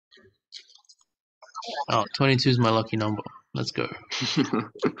Oh, 22 is my lucky number. Let's go.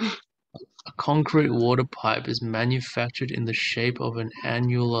 A concrete water pipe is manufactured in the shape of an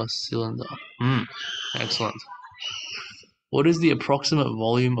annular cylinder. Excellent. What is the approximate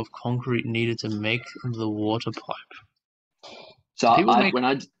volume of concrete needed to make the water pipe? So Do people I make when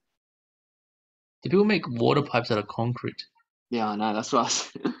I do people make water pipes out of concrete? yeah, I know that's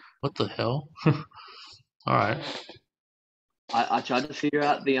what What the hell? All right. I tried to figure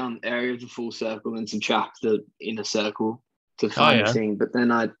out the area of the full circle and subtract the inner circle to Oh find the yeah, thing, but then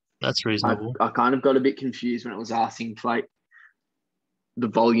that's I reasonable. I kind of got a bit confused when it was asking for like the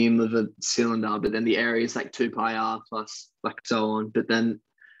volume of a cylinder, but then the area is like 2 pi r plus like so on. But then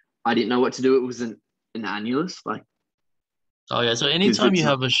I didn't know what to do. It was an annulus, like Oh yeah, so because anytime it's you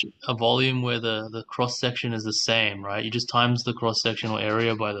not. have a volume where the cross section is the same, right? You just times the cross sectional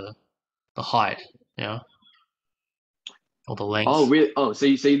area by the height, yeah, or the Oh, length. really? Oh, so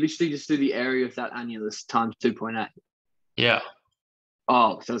you literally just do the area of that annulus times 2.8. Yeah.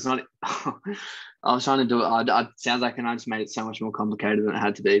 Oh, so it's not. I was trying to do it. Sounds like I just made it so much more complicated than it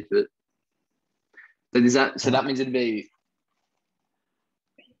had to be. But so is that? So Yeah. that means it'd be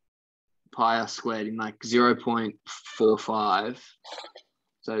pi r squared in like 0.45.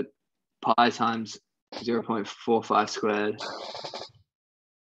 So pi times 0.45 squared.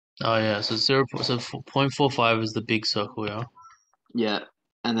 Oh yeah, so 0.45 is the big circle, yeah. Yeah,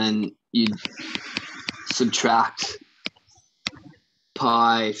 and then you subtract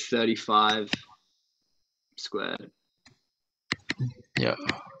pi 35 squared. Yeah.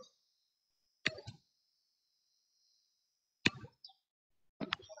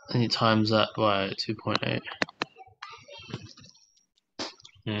 And you times that by 2.8.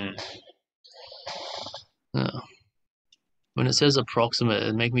 Hmm. Yeah. When it says approximate,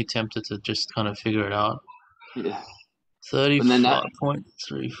 it make me tempted to just kind of figure it out. Yeah, and then that.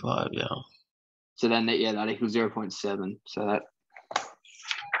 35.35, yeah. So then that, yeah, that equals 0.7. So that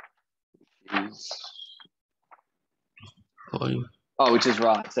is. Volume. Oh, which is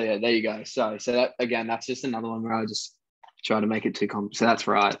right. So yeah, there you go. So that again, that's just another one where I just try to make it too complex. So that's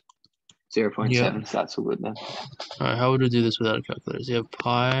right. Yeah. 0.7. So that's all good then. Alright, how would we do this without a calculator? So you have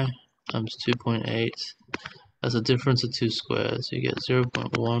pi times 2.8. That's a difference of two squares. So you get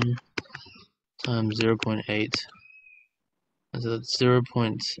 0.1 times 0.8. So that's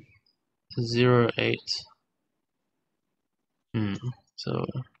 0.08. So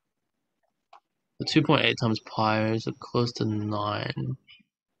the 2.8 times pi is close to 9.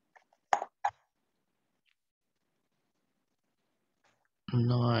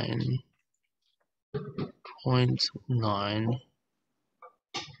 9.9.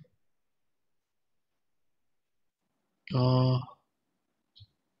 Oh,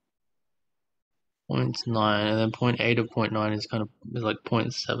 0.9, and then point 0.8 of point 0.9 is like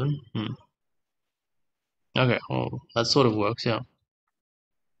 0.7. Okay, well that sort of works, yeah.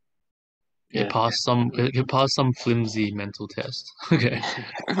 Yeah. It passed some flimsy mental test. Okay,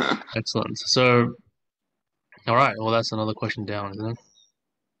 excellent. So, all right, well that's another question down, isn't it?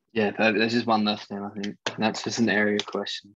 Yeah, there's just one left now, I think. And that's just an area question.